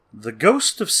The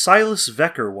ghost of Silas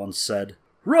Vecker once said,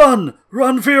 "Run!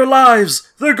 Run for your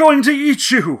lives! They're going to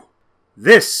eat you!"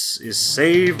 This is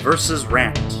Save vs.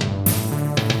 Rant.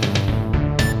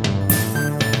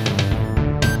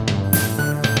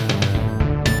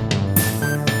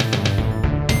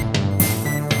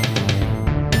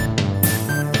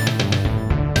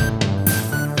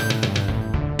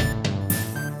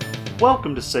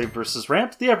 Welcome to Save vs.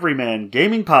 Rant, the Everyman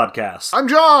Gaming Podcast. I'm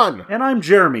John! And I'm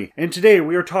Jeremy, and today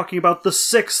we are talking about the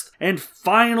 6th and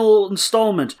final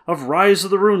installment of Rise of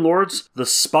the Runelords, The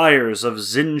Spires of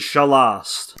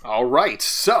Xin-Shalast. Alright,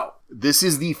 so this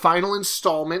is the final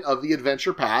installment of the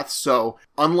adventure path, so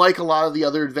unlike a lot of the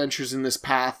other adventures in this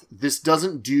path, this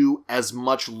doesn't do as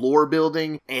much lore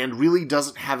building and really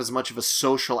doesn't have as much of a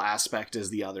social aspect as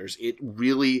the others. It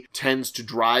really tends to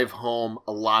drive home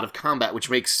a lot of combat, which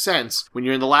makes sense when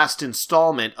you're in the last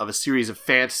installment of a series of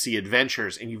fantasy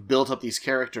adventures and you've built up these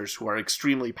characters who are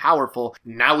extremely powerful.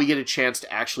 Now we get a chance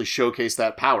to actually showcase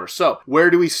that power. So, where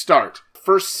do we start?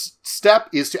 First step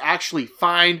is to actually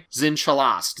find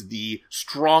Xin-Shalast, the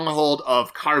stronghold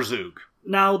of Karzug.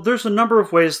 Now, there's a number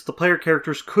of ways the player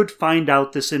characters could find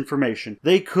out this information.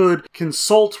 They could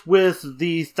consult with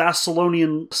the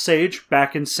Thessalonian sage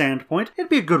back in Sandpoint. It'd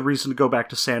be a good reason to go back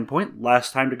to Sandpoint,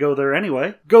 last time to go there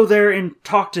anyway. Go there and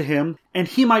talk to him, and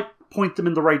he might point them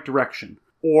in the right direction.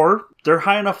 Or, they're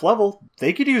high enough level,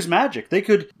 they could use magic. They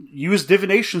could use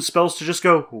divination spells to just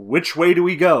go, which way do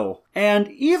we go? And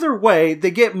either way,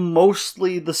 they get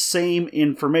mostly the same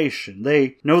information.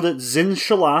 They know that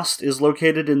Xin-Shalast is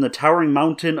located in the towering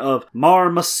mountain of Mar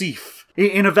Massif,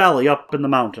 in a valley up in the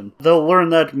mountain. They'll learn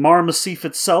that Mar Massif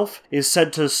itself is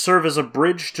said to serve as a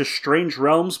bridge to strange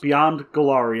realms beyond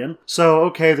Golarion. So,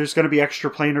 okay, there's going to be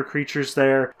extraplanar creatures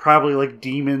there, probably like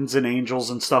demons and angels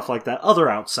and stuff like that.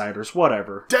 Other outsiders,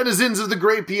 whatever. Denizens of the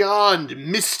great beyond,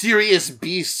 mysterious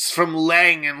beasts from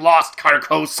Leng and Lost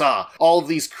Carcosa. All of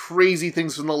these crazy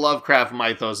things from the Lovecraft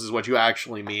mythos is what you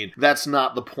actually mean. That's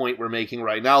not the point we're making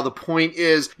right now. The point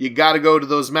is, you gotta go to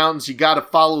those mountains, you gotta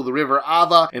follow the River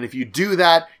Ava, and if you do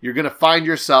that, you're going to find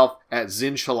yourself at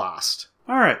Xin-Shalast.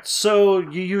 Alright, so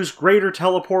you use greater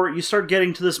teleport, you start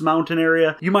getting to this mountain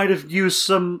area. You might have used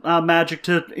some magic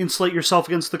to insulate yourself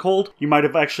against the cold. You might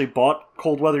have actually bought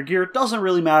cold weather gear. It doesn't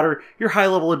really matter. You're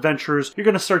high-level adventurers. You're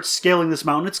going to start scaling this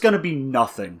mountain. It's going to be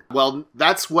nothing. Well,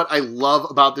 that's what I love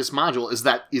about this module, is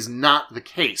that is not the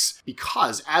case.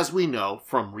 Because, as we know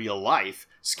from real life,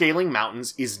 scaling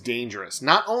mountains is dangerous.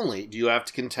 Not only do you have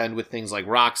to contend with things like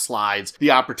rock slides,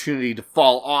 the opportunity to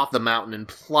fall off the mountain and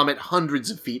plummet hundreds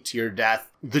of feet to your death,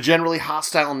 the generally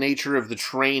hostile nature of the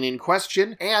terrain in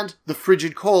question, and the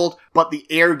frigid cold, but the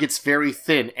air gets very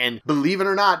thin, and believe it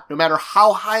or not, no matter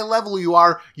how high level you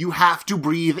are, you have to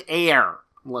breathe air.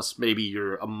 Unless maybe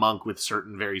you're a monk with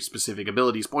certain very specific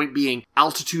abilities. Point being,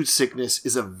 altitude sickness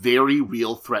is a very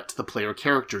real threat to the player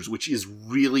characters, which is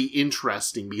really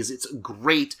interesting because it's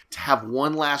great to have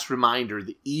one last reminder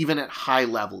that even at high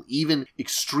level, even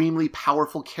extremely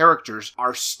powerful characters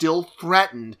are still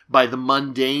threatened by the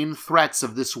mundane threats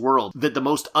of this world, that the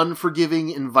most unforgiving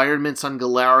environments on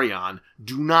Golarion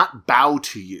do not bow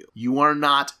to you. You are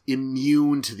not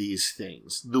immune to these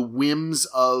things. The whims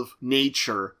of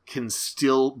nature can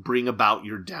still bring about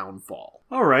your downfall.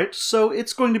 Alright, so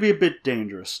it's going to be a bit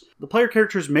dangerous. The player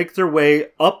characters make their way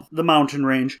up the mountain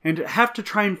range and have to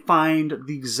try and find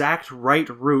the exact right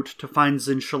route to find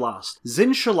Xin-Shalast.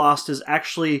 Xin-Shalast is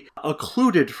actually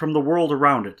occluded from the world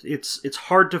around it. It's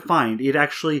hard to find. It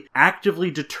actually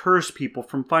actively deters people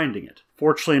from finding it.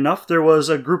 Fortunately enough, there was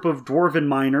a group of dwarven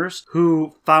miners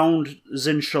who found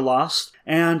Xin-Shalast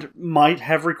and might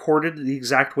have recorded the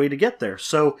exact way to get there.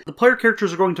 So the player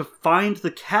characters are going to find the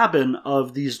cabin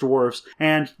of these dwarves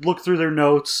and look through their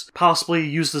notes, possibly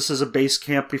use this as a base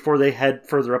camp before they head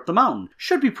further up the mountain.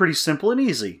 Should be pretty simple and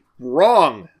easy.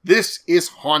 Wrong! This is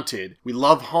haunted. We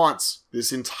love haunts.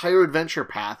 This entire adventure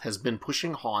path has been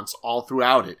pushing haunts all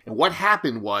throughout it. And what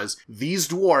happened was, these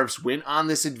dwarves went on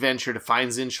this adventure to find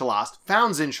Xin-Shalast,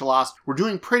 found Xin-Shalast, were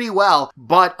doing pretty well,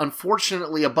 but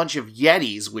unfortunately a bunch of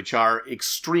yetis, which are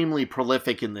extremely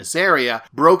prolific in this area,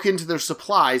 broke into their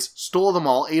supplies, stole them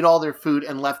all, ate all their food,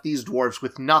 and left these dwarves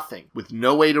with nothing. With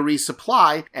no way to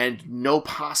resupply, and no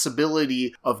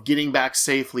possibility of getting back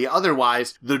safely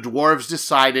otherwise, the dwarves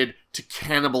decided to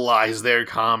cannibalize their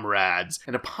comrades,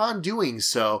 and upon doing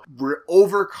so, were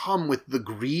overcome with the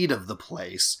greed of the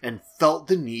place, and felt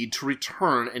the need to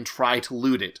return and try to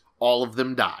loot it. all of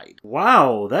them died.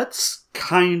 Wow, that's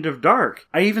kind of dark.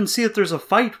 I even see that there's a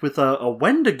fight with a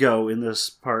Wendigo in this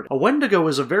part. A Wendigo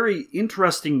is a very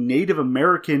interesting Native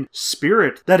American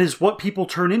spirit that is what people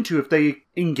turn into if they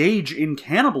engage in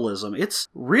cannibalism. It's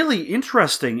really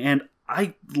interesting, and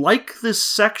I like this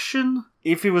section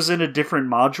if it was in a different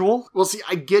module. Well, see,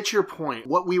 I get your point.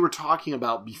 What we were talking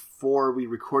about before we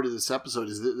recorded this episode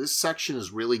is that this section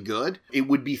is really good. It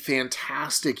would be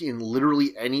fantastic in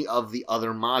literally any of the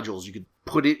other modules. You could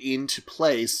put it into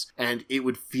place and it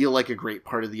would feel like a great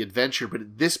part of the adventure. But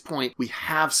at this point, we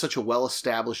have such a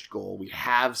well-established goal. We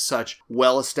have such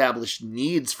well-established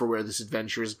needs for where this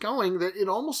adventure is going that it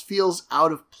almost feels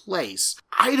out of place.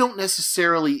 I don't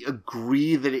necessarily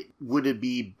agree that it would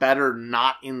be better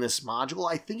not in this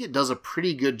module. I think it does a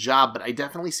pretty good job, but I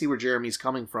definitely see where Jeremy's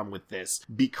coming from with this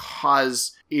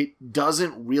because it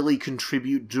doesn't really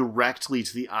contribute directly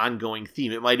to the ongoing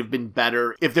theme. It might have been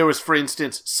better if there was, for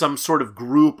instance, some sort of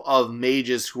group of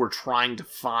mages who were trying to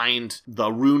find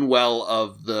the rune well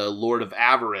of the Lord of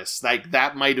Avarice. Like,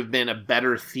 that might have been a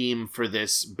better theme for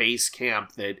this base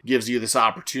camp that gives you this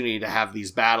opportunity to have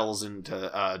these battles and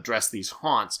to address these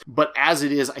haunts. But as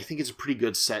it is, I think it's a pretty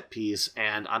good set piece,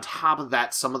 and on top of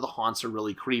that, some of the haunts are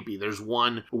really creepy. There's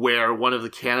one where one of the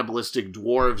cannibalistic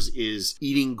dwarves is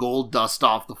eating gold dust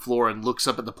off the floor and looks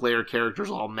up at the player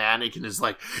characters all manic and is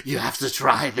like, "You have to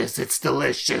try this, it's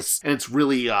delicious." And it's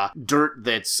really dirt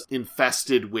that's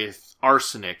infested with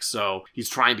arsenic, so he's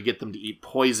trying to get them to eat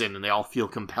poison, and they all feel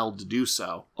compelled to do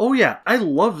so. Oh yeah, I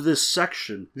love this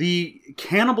section. The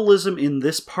cannibalism in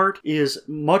this part is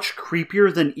much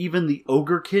creepier than even the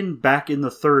Ogrekin back in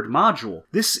the third module.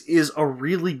 This is a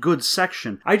really good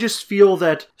section. I just feel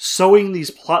that sowing these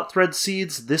plot thread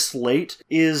seeds this late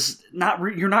is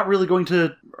you're not really going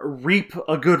to reap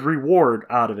a good reward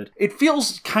out of it. It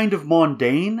feels kind of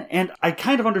mundane, and I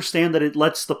kind of understand that it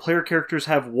lets the player characters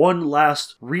have one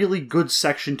last really good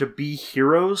section to be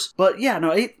heroes, but yeah,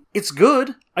 no, it's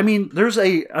good. I mean, there's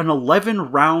an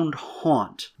 11-round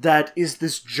haunt that is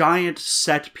this giant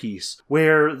set piece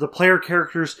where the player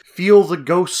characters feel the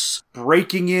ghosts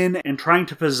breaking in and trying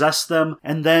to possess them,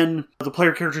 and then the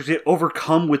player characters get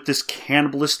overcome with this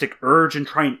cannibalistic urge and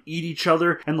try and eat each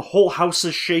other, and the whole house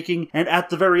is shaking, and at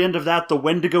the very end of that, the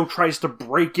Wendigo tries to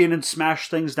break in and smash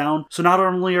things down. So not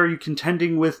only are you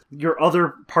contending with your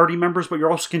other party members, but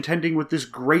you're also contending with this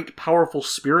great, powerful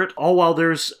spirit, all while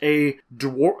there's a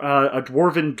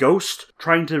dwarven ghost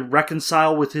trying to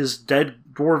reconcile with his dead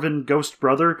dwarven ghost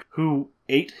brother who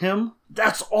ate him.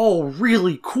 That's all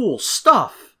really cool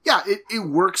stuff. Yeah, it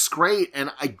works great,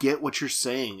 and I get what you're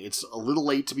saying. It's a little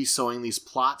late to be sowing these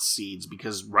plot seeds,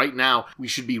 because right now we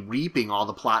should be reaping all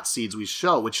the plot seeds we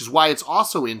show, which is why it's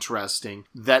also interesting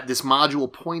that this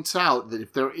module points out that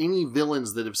if there are any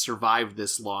villains that have survived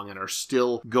this long and are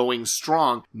still going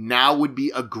strong, now would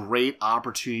be a great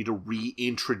opportunity to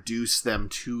reintroduce them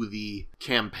to the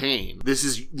campaign. This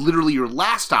is literally your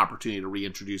last opportunity to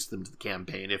reintroduce them to the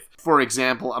campaign. If, for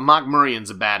example, Amok Murion's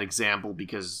a bad example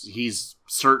because he's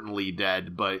certainly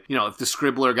dead, but, you know, if the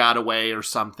Scribbler got away or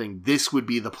something, this would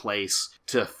be the place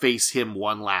to face him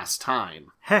one last time.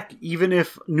 Heck, even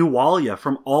if Nualia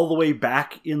from all the way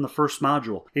back in the first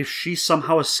module, if she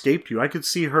somehow escaped you, I could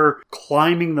see her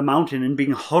climbing the mountain and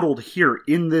being huddled here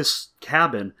in this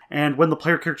cabin. And when the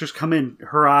player characters come in,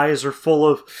 her eyes are full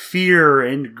of fear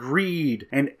and greed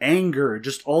and anger,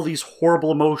 just all these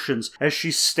horrible emotions. As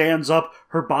she stands up,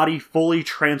 her body fully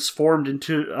transformed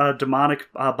into a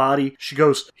demonic body, she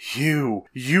goes, You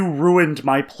ruined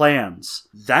my plans."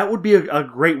 That would be a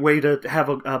great way to have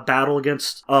a battle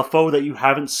against a foe that you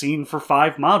haven't seen for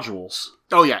 5 modules.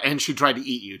 Oh yeah, and she tried to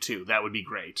eat you too. That would be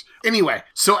great. Anyway,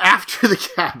 so after the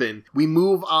cabin, we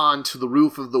move on to the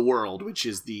roof of the world, which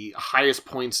is the highest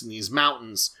points in these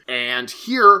mountains. And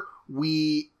here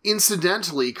we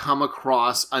incidentally come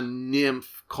across a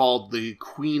nymph called the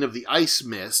Queen of the Ice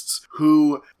Mists,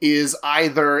 who is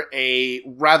either a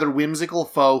rather whimsical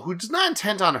foe who's not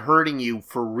intent on hurting you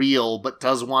for real, but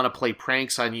does want to play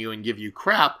pranks on you and give you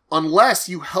crap, unless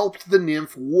you helped the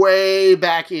nymph way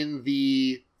back in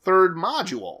the third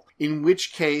module, in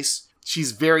which case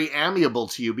she's very amiable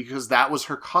to you because that was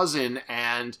her cousin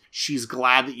and she's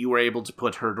glad that you were able to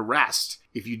put her to rest.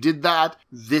 If you did that,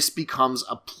 this becomes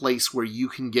a place where you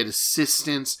can get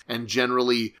assistance and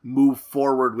generally move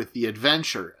forward with the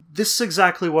adventure. This is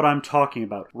exactly what I'm talking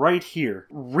about, right here.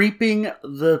 Reaping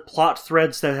the plot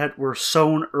threads that were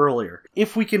sown earlier.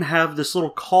 If we can have this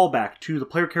little callback to the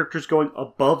player characters going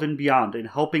above and beyond and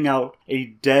helping out a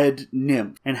dead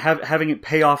nymph and having it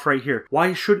pay off right here,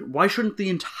 why shouldn't the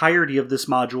entirety of this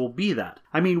module be that?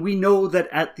 I mean, we know that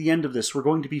at the end of this, we're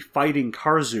going to be fighting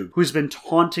Karzug, who's been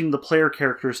taunting the player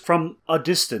characters from a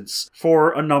distance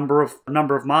for a number of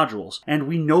modules. And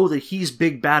we know that he's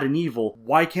big, bad, and evil.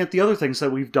 Why can't the other things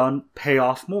that we've done pay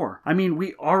off more? I mean,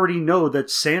 we already know that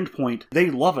Sandpoint, they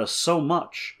love us so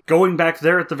much. Going back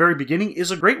there at the very beginning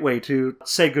is a great way to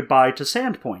say goodbye to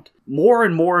Sandpoint. More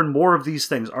and more and more of these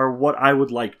things are what I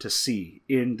would like to see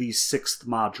in these 6th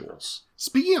modules.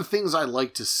 Speaking of things I'd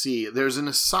like to see, there's an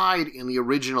aside in the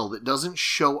original that doesn't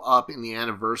show up in the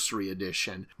Anniversary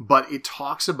Edition, but it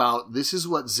talks about this is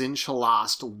what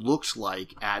Xin-Shalast looked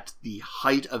like at the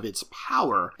height of its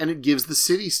power, and it gives the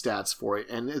city stats for it.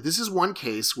 And this is one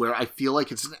case where I feel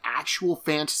like it's an actual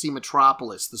fantasy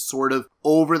metropolis, the sort of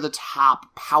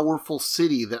over-the-top, powerful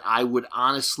city that I would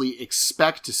honestly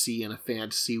expect to see in a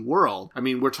fantasy world. I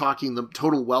mean, we're talking the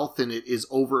total wealth in it is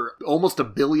over almost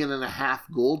 1.5 billion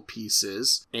gold pieces,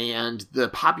 and the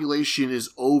population is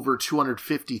over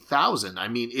 250,000. I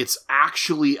mean, it's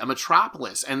actually a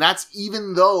metropolis, and that's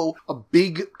even though a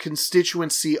big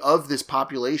constituency of this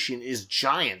population is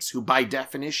giants, who by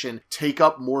definition take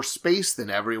up more space than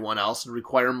everyone else and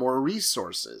require more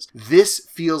resources. This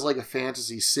feels like a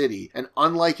fantasy city, and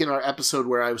unlike in our episode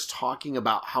where I was talking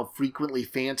about how frequently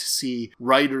fantasy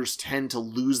writers tend to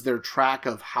lose their track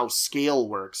of how scale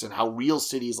works and how real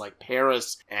cities like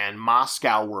Paris and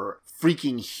Moscow were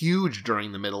freaking huge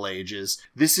during the Middle Ages,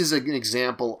 this is an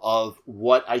example of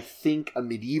what I think a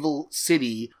medieval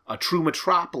city, a true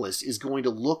metropolis, is going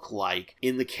to look like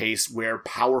in the case where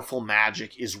powerful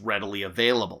magic is readily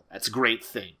available. That's a great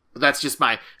thing. But that's just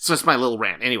my little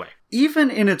rant. Anyway.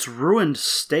 Even in its ruined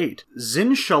state,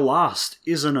 Xin-Shalast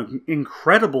is an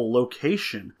incredible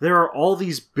location. There are all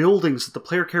these buildings that the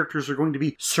player characters are going to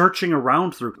be searching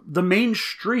around through. The main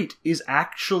street is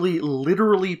actually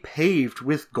literally paved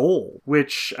with gold,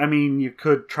 which, I mean, you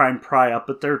could try and pry up,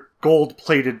 but they're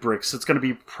gold-plated bricks. It's going to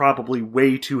be probably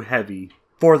way too heavy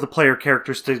for the player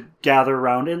characters to gather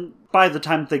around, and by the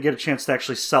time they get a chance to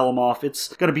actually sell them off, it's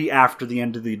going to be after the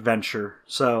end of the adventure.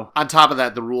 So, on top of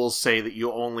that, the rules say that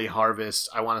you only harvest,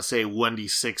 I want to say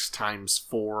 1d6 times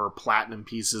 4 platinum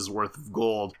pieces worth of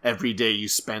gold every day you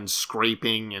spend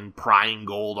scraping and prying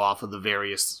gold off of the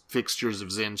various fixtures of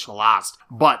Xin-Shalast.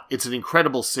 But it's an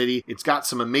incredible city. It's got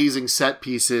some amazing set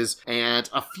pieces and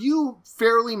a few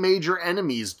fairly major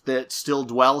enemies that still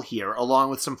dwell here,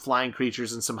 along with some flying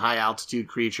creatures and some high altitude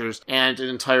creatures, and an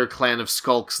entire clan of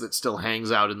skulks that still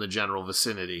hangs out in the general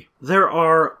vicinity. There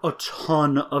are a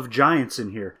ton of giants in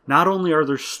here. Not only are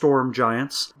there storm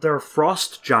giants, there are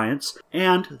frost giants,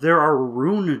 and there are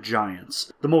rune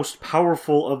giants, the most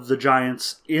powerful of the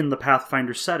giants in the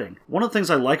Pathfinder setting. One of the things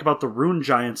I like about the rune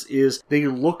giants is they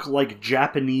look like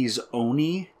Japanese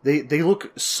Oni. They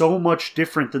look so much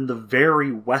different than the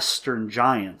very Western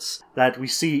giants that we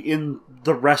see in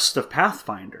the rest of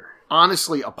Pathfinder.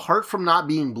 Honestly, apart from not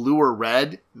being blue or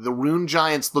red, the rune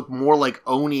giants look more like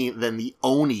Oni than the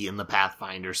Oni in the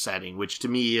Pathfinder setting, which to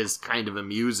me is kind of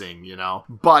amusing, you know?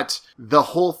 But the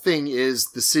whole thing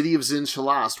is the city of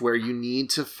Xin-Shalast, where you need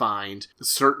to find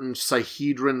certain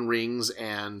Sihedron rings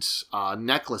and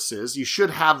necklaces. You should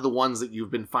have the ones that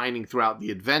you've been finding throughout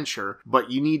the adventure,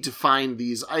 but you need to find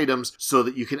these items so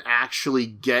that you can actually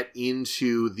get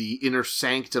into the inner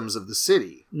sanctums of the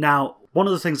city. Now, one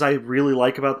of the things I really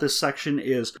like about this section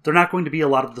is there are not going to be a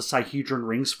lot of the Sihedron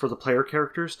rings for the player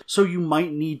characters, so you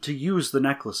might need to use the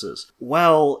necklaces.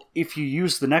 Well, if you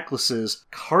use the necklaces,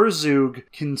 Karzug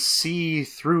can see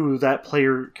through that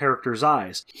player character's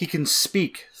eyes. He can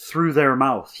speak through their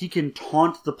mouth. He can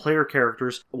taunt the player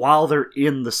characters while they're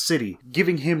in the city,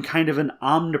 giving him kind of an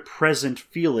omnipresent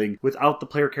feeling without the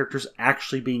player characters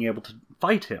actually being able to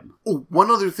fight him. Oh,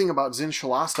 one other thing about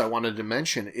Xin-Shalast I wanted to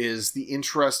mention is the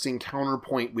interesting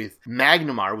counterpoint with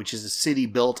Magnimar, which is a city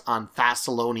built on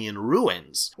Thassalonian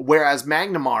ruins. Whereas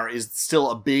Magnimar is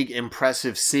still a big,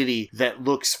 impressive city that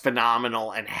looks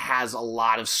phenomenal and has a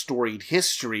lot of storied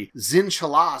history,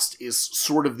 Xin-Shalast is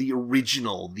sort of the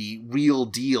original, the real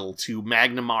deal to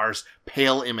Magnimar's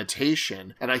pale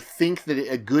imitation. And I think that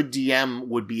a good DM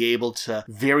would be able to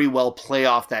very well play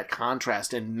off that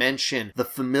contrast and mention the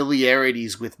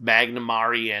familiarities with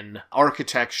Magnimarian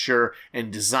architecture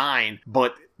and design,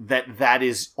 but that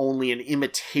is only an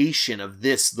imitation of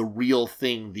this, the real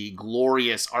thing, the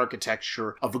glorious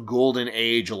architecture of a golden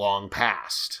age long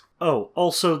past. Oh,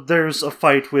 also there's a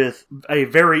fight with a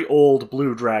very old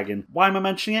blue dragon. Why am I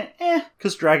mentioning it?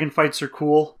 Because dragon fights are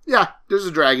cool. Yeah, there's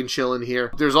a dragon chilling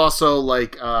here. There's also,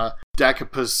 like,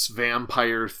 Decapus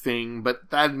vampire thing,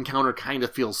 but that encounter kind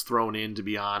of feels thrown in, to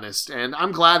be honest. And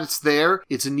I'm glad it's there.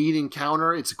 It's a neat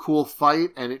encounter. It's a cool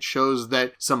fight, and it shows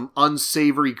that some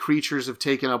unsavory creatures have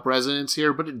taken up residence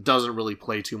here, but it doesn't really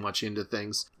play too much into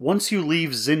things. Once you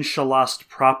leave Zin Shalast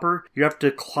proper, you have to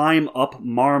climb up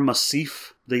Mar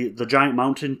Massif, the giant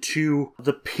mountain, to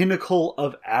the Pinnacle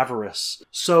of Avarice.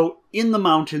 So in the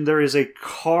mountain there is a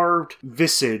carved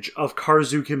visage of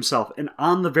Karzug himself, and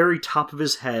on the very top of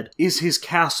his head is his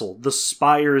castle, the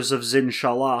Spires of Zin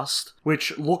Shalast,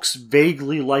 which looks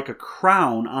vaguely like a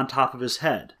crown on top of his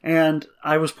head. And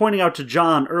I was pointing out to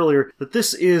John earlier that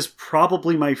this is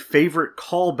probably my favorite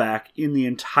callback in the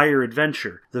entire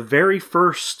adventure. The very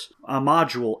first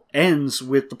module ends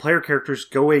with the player characters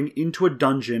going into a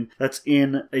dungeon that's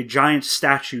in a giant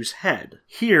statue's head.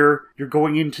 Here, you're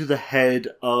going into the head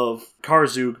of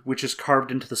Karzug, which is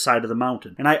carved into the side of the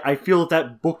mountain. And I feel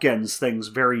that bookends things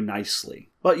very nicely.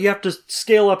 But you have to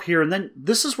scale up here, and then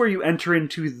this is where you enter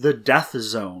into the death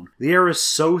zone. The air is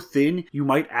so thin, you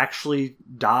might actually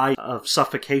die of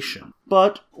suffocation.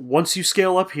 But once you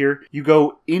scale up here, you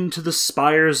go into the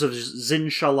Spires of Zin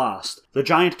Shalast, the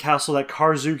giant castle that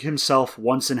Karzug himself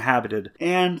once inhabited.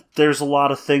 And there's a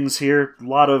lot of things here, a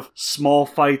lot of small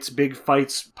fights, big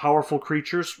fights, powerful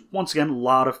creatures. Once again, a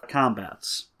lot of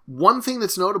combats. One thing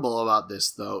that's notable about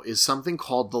this, though, is something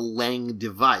called the Leng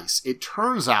device. It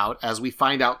turns out, as we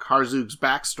find out Karzug's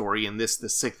backstory in this, the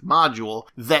 6th module,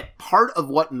 that part of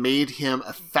what made him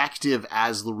effective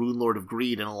as the Rune Lord of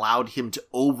Greed and allowed him to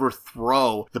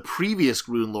overthrow the previous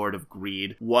Rune Lord of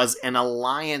Greed was an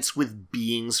alliance with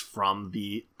beings from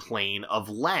the plane of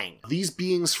Leng. These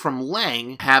beings from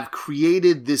Leng have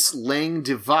created this Leng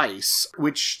device,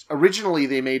 which originally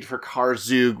they made for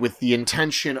Karzug with the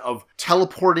intention of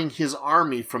teleporting his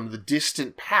army from the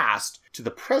distant past to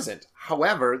the present.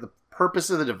 However, the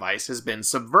purpose of the device has been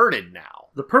subverted now.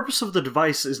 The purpose of the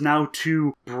device is now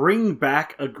to bring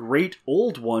back a great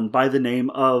old one by the name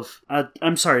of...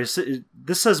 I'm sorry,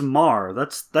 this says Mar.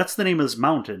 That's the name of this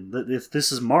mountain.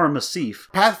 This is Mar Massif.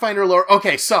 Pathfinder lore.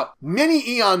 Okay, so, many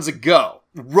eons ago,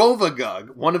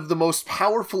 Rovagug, one of the most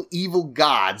powerful evil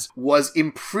gods, was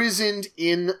imprisoned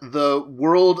in the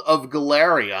world of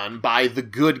Golarion by the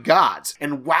good gods.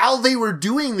 And while they were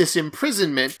doing this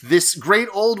imprisonment, this great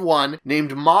old one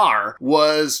named Mar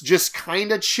was just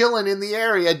kinda chilling in the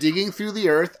area, digging through the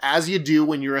earth, as you do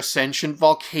when you're a sentient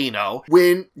volcano.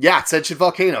 Sentient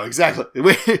volcano, exactly.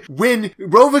 When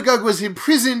Rovagug was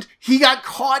imprisoned, he got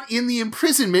caught in the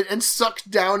imprisonment and sucked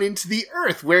down into the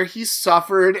earth, where he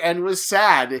suffered and was sad.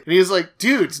 And he was like,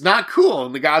 dude, it's not cool.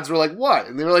 And the gods were like, what?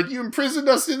 And they were like, you imprisoned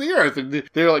us in the earth. And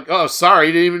they were like, oh, sorry,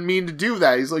 didn't even mean to do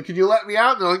that. He's like, can you let me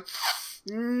out? And they're like,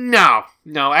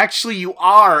 no, actually you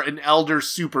are an elder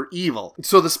super evil.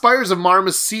 So the Spires of Mar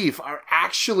Massif are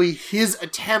actually his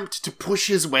attempt to push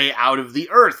his way out of the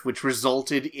earth, which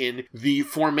resulted in the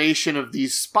formation of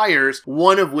these spires,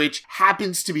 one of which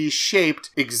happens to be shaped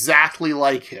exactly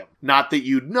like him. Not that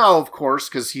you'd know, of course,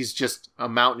 because he's just a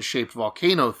mountain-shaped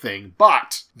volcano thing,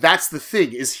 but that's the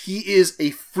thing, is he is a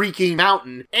freaking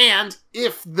mountain, and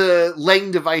if the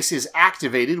Leng device is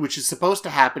activated, which is supposed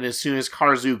to happen as soon as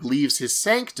Karzug leaves his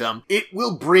sanctum, it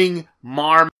will bring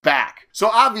Mar back. So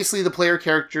obviously the player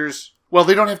characters, well,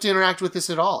 they don't have to interact with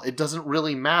this at all. It doesn't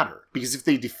really matter. Because if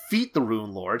they defeat the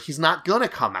Rune Lord, he's not going to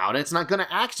come out, and it's not going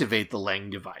to activate the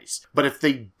Leng device. But if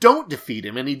they don't defeat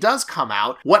him, and he does come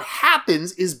out, what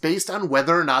happens is based on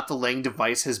whether or not the Leng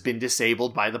device has been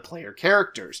disabled by the player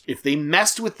characters. If they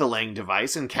messed with the Leng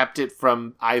device and kept it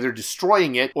from either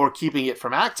destroying it or keeping it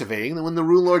from activating, then when the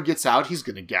Rune Lord gets out, he's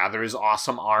going to gather his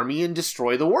awesome army and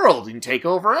destroy the world and take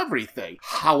over everything.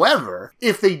 However,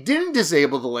 if they didn't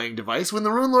disable the Leng device, when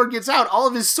the Rune Lord gets out, all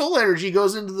of his soul energy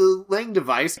goes into the Leng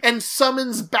device and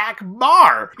summons back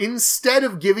Mar instead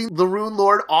of giving the Rune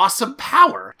Lord awesome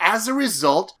power. As a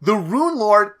result, the Rune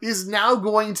Lord is now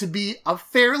going to be a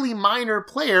fairly minor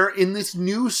player in this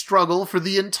new struggle for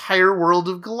the entire world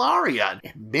of Golarion,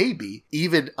 and maybe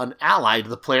even an ally to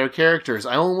the player characters.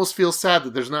 I almost feel sad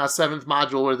that there's not a 7th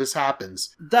module where this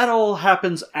happens. That all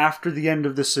happens after the end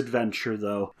of this adventure,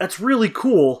 though. That's really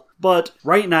cool, but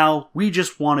right now, we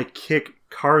just want to kick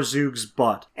Karzug's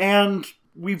butt. And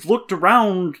we've looked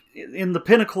around in the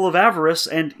Pinnacle of Avarice,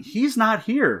 and he's not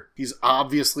here. He's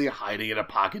obviously hiding in a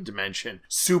pocket dimension.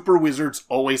 Super wizards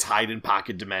always hide in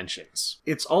pocket dimensions.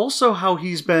 It's also how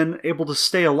he's been able to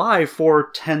stay alive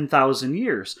for 10,000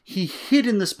 years. He hid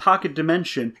in this pocket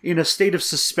dimension in a state of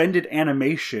suspended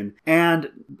animation, and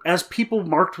as people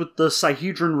marked with the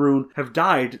Sihedron rune have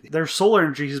died, their soul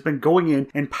energy has been going in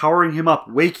and powering him up,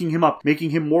 waking him up,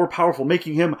 making him more powerful,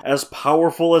 making him as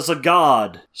powerful as a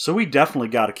god. So we definitely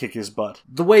definitely gotta kick his butt.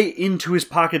 The way into his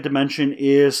pocket dimension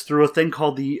is through a thing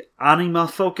called the Anima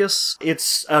Focus.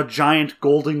 It's a giant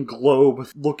golden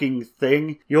globe-looking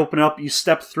thing. You open up, you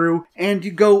step through, and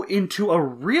you go into a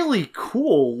really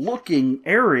cool-looking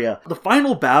area. The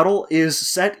final battle is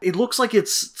set, it looks like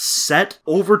it's set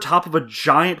over top of a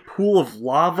giant pool of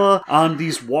lava on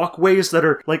these walkways that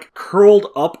are, like, curled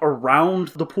up around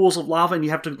the pools of lava, and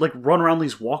you have to, like, run around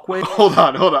these walkways. Hold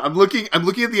on. I'm looking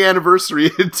at the anniversary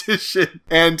edition,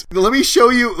 and let me show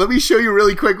you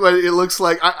really quick what it looks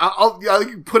like. I'll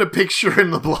put a picture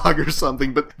in the blog or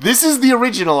something, but this is the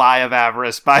original Eye of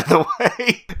Avarice, by the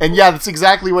way. And yeah, that's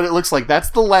exactly what it looks like. That's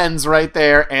the lens right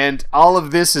there, and all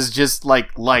of this is just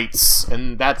like lights,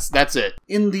 and that's it.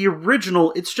 In the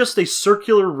original, it's just a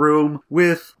circular room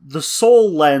with the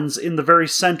soul lens in the very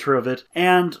center of it,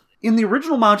 and in the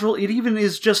original module, it even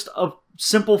is just a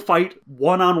simple fight,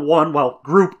 one-on-one,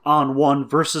 group-on-one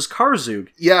versus Karzug.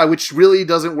 Yeah, which really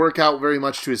doesn't work out very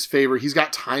much to his favor. He's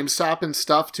got time stop and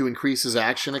stuff to increase his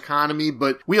action economy,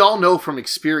 but we all know from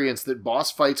experience that boss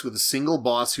fights with a single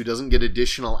boss who doesn't get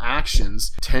additional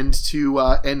actions tend to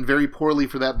end very poorly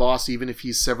for that boss, even if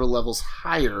he's several levels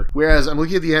higher. Whereas I'm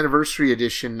looking at the Anniversary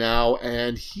Edition now,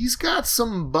 and he's got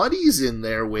some buddies in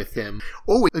there with him.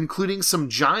 Oh, including some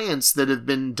giants that have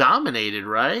been dominated,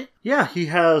 right? Yeah, he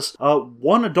has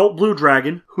one adult blue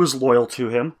dragon who's loyal to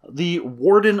him, the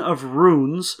Warden of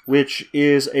Runes, which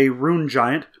is a rune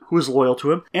giant who is loyal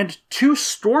to him, and two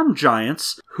storm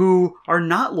giants who are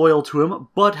not loyal to him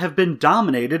but have been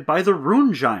dominated by the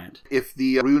rune giant. If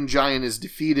the rune giant is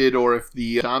defeated or if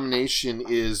the domination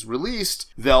is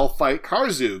released, they'll fight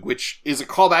Karzug, which is a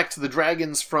callback to the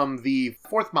dragons from the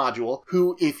 4th module,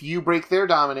 who, if you break their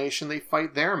domination, they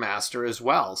fight their master as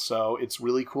well. So it's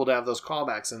really cool to have those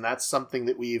callbacks, and that's something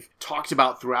that we've talked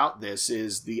about throughout this,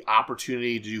 is the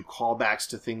opportunity to do callbacks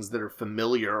to things that are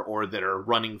familiar or that are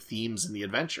running themes in the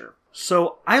adventure.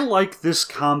 So I like this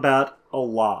combat a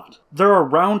lot. There are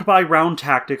round-by-round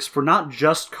tactics for not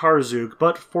just Karzug,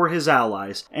 but for his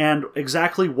allies, and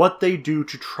exactly what they do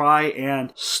to try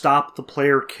and stop the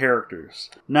player characters.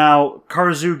 Now,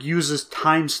 Karzug uses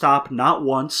Time Stop not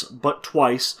once, but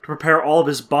twice, to prepare all of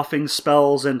his buffing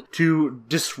spells and to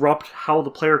disrupt how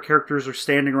the player characters are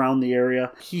standing around the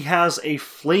area. He has a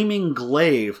Flaming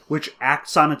Glaive, which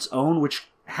acts on its own, which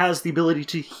has the ability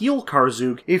to heal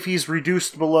Karzug if he's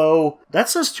reduced below, that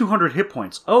says 200 hit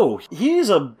points. Oh, he's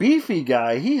a beefy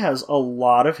guy. He has a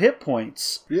lot of hit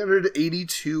points.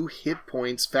 382 hit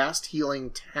points, fast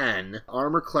healing 10,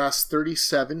 armor class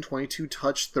 37, 22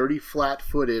 touch, 30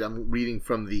 flat-footed. I'm reading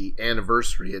from the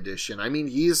Anniversary Edition. I mean,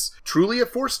 he's truly a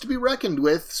force to be reckoned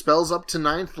with. Spells up to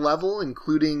 9th level,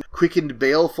 including Quickened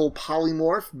Baleful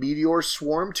Polymorph, Meteor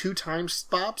Swarm, 2 time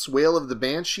stops, Wail of the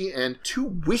Banshee, and 2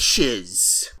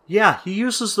 wishes. Yeah, he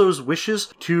uses those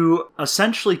wishes to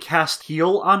essentially cast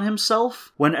heal on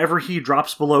himself whenever he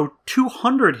drops below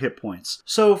 200 hit points.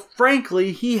 So,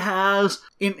 frankly, he has,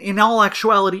 in all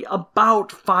actuality,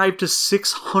 about 500 to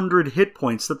 600 hit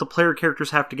points that the player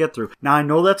characters have to get through. Now, I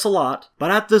know that's a lot, but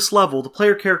at this level, the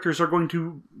player characters are going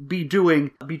to be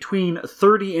doing between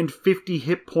 30 and 50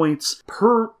 hit points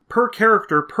per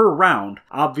character per round.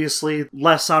 Obviously,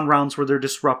 less on rounds where they're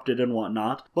disrupted and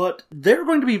whatnot, but they're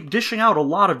going to be dishing out a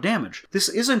lot of damage. This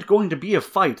isn't going to be a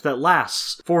fight that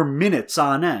lasts for minutes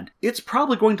on end. It's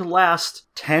probably going to last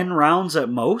 10 rounds at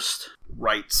most.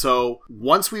 Right, so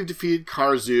once we've defeated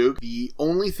Karzug, the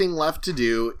only thing left to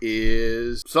do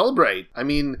is celebrate. I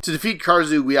mean, to defeat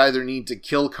Karzug, we either need to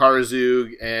kill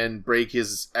Karzug and break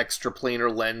his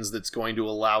extraplanar lens that's going to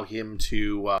allow him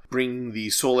to bring the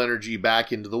soul energy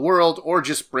back into the world, or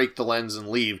just break the lens and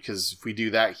leave, because if we do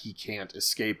that, he can't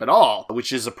escape at all,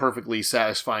 which is a perfectly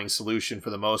satisfying solution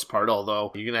for the most part,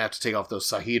 although you're going to have to take off those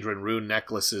Sahedron rune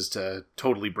necklaces to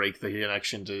totally break the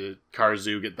connection to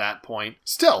Karzug at that point.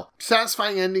 Still,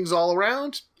 satisfying endings all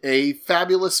around, a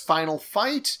fabulous final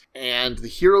fight, and the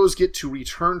heroes get to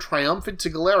return triumphant to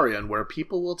Golarion, where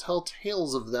people will tell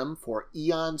tales of them for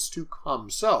eons to come.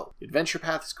 So, Adventure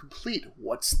Path is complete.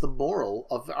 What's the moral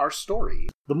of our story?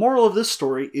 The moral of this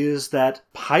story is that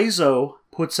Paizo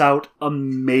puts out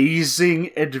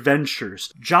amazing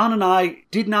adventures. John and I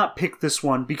did not pick this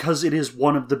one because it is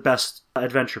one of the best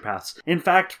adventure paths. In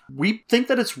fact, we think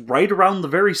that it's right around the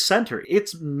very center.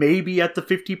 It's maybe at the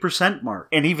 50% mark.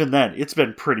 And even then, it's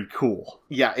been pretty cool.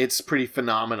 Yeah, it's pretty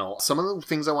phenomenal. Some of the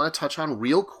things I want to touch on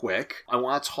real quick, I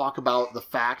want to talk about the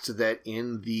fact that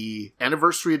in the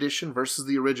Anniversary Edition versus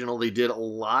the original, they did a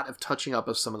lot of touching up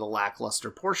of some of the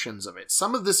lackluster portions of it.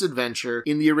 Some of this adventure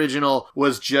in the original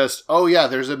was just, oh yeah, yeah,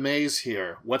 there's a maze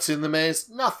here. What's in the maze?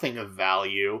 Nothing of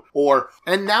value. Or,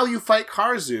 and now you fight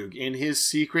Karzug in his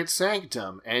secret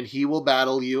sanctum, and he will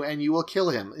battle you, and you will kill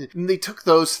him. And they took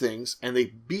those things, and they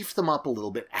beefed them up a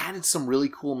little bit, added some really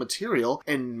cool material,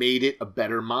 and made it a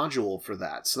better module for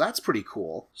that. So that's pretty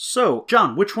cool. So,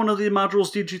 John, which one of the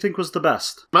modules did you think was the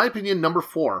best? In my opinion, number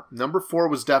 4. Number 4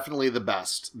 was definitely the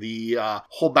best. The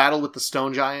whole battle with the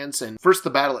stone giants, and first the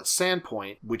battle at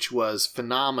Sandpoint, which was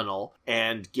phenomenal,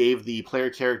 and gave the player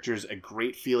characters a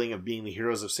great feeling of being the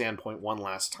heroes of Sandpoint one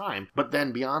last time. But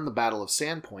then beyond the Battle of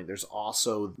Sandpoint, there's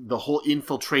also the whole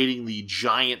infiltrating the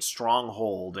giant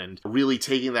stronghold and really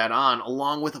taking that on,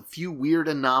 along with a few weird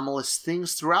anomalous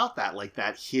things throughout that, like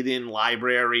that hidden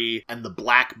library and the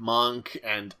Black Monk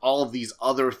and all of these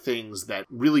other things that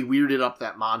really weirded up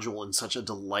that module in such a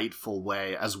delightful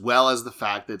way, as well as the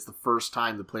fact that it's the first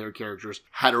time the player characters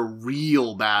had a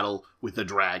real battle with a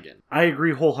dragon. I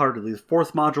agree wholeheartedly. The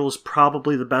 4th module is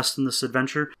probably the best in this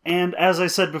adventure, and as I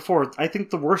said before, I think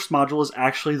the worst module is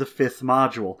actually the 5th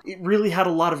module. It really had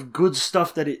a lot of good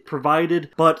stuff that it provided,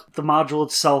 but the module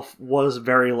itself was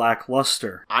very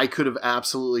lackluster. I could have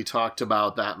absolutely talked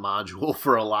about that module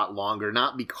for a lot longer,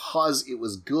 not because it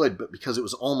was good, but because it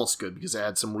was almost good, because it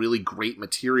had some really great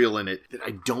material in it that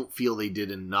I don't feel they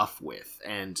did enough with.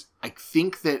 And I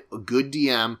think that a good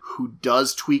DM who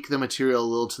does tweak the material a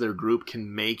little to their group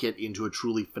can make it into a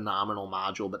truly phenomenal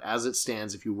module. But as it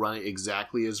stands, if you run it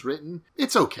exactly as written,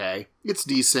 it's okay. It's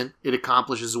decent. It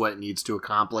accomplishes what it needs to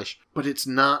accomplish, but it's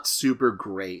not super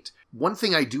great. One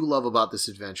thing I do love about this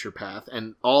adventure path,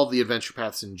 and all the adventure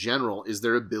paths in general, is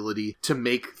their ability to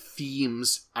make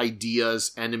themes,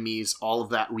 ideas, enemies, all of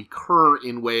that recur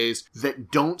in ways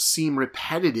that don't seem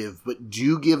repetitive, but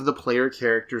do give the player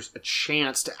characters a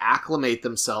chance to acclimate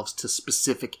themselves to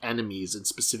specific enemies and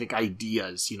specific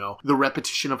ideas. You know, the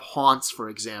repetition of haunts, for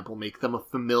example, make them a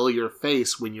familiar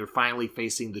face when you're finally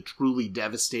facing the truly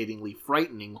devastatingly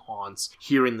frightening haunts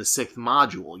here in the 6th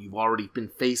module. You've already been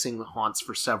facing the haunts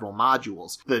for several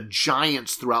modules. The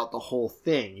giants throughout the whole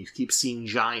thing, you keep seeing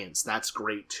giants. That's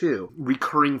great too.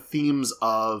 Recurring themes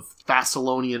of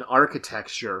Thessalonian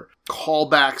architecture,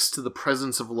 callbacks to the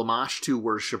presence of Lamashtu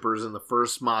worshippers in the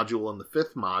 1st module and the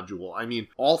 5th module. I mean,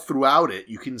 all throughout it,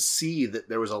 you can see that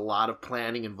there was a lot of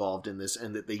planning involved in this,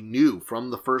 and that they knew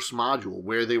from the 1st module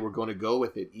where they were going to go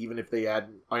with it, even if they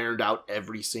hadn't ironed out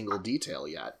every single detail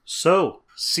yet. So,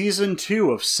 Season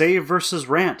 2 of Save vs.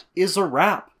 Rant is a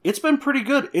wrap. It's been pretty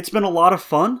good. It's been a lot of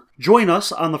fun. Join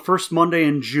us on the first Monday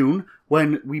in June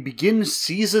when we begin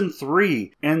Season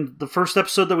 3. And the first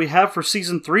episode that we have for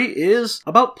Season 3 is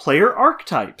about player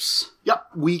archetypes. Yep,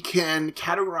 we can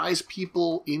categorize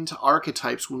people into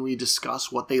archetypes when we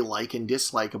discuss what they like and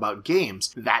dislike about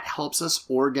games. That helps us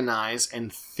organize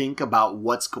and think about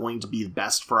what's going to be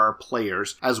best for our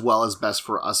players, as well as best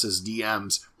for us as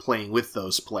DMs playing with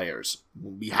those players.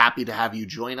 We'll be happy to have you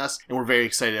join us, and we're very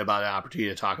excited about the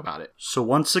opportunity to talk about it. So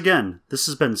once again, this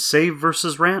has been Save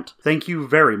vs. Rant. Thank you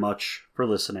very much for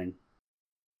listening.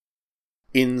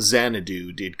 In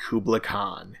Xanadu did Kubla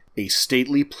Khan a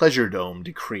stately pleasure dome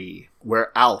decree,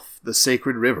 where Alf the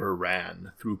sacred river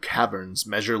ran through caverns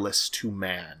measureless to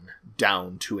man,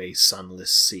 down to a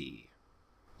sunless sea.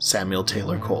 Samuel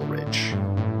Taylor Coleridge.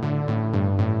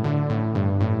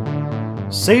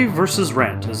 Save vs.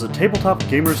 Rant is a Tabletop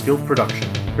Gamers Guild production.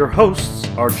 Your hosts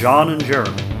are John and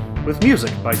Jeremy, with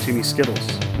music by Timmy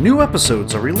Skittles. New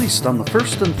episodes are released on the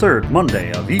 1st and 3rd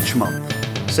Monday of each month.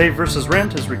 Save vs.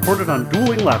 Rant is recorded on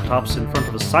dueling laptops in front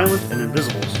of a silent and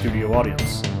invisible studio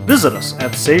audience. Visit us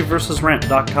at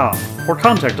SaveVersusRant.com or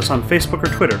contact us on Facebook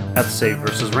or Twitter at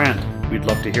SaveVersusRant. We'd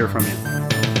love to hear from you.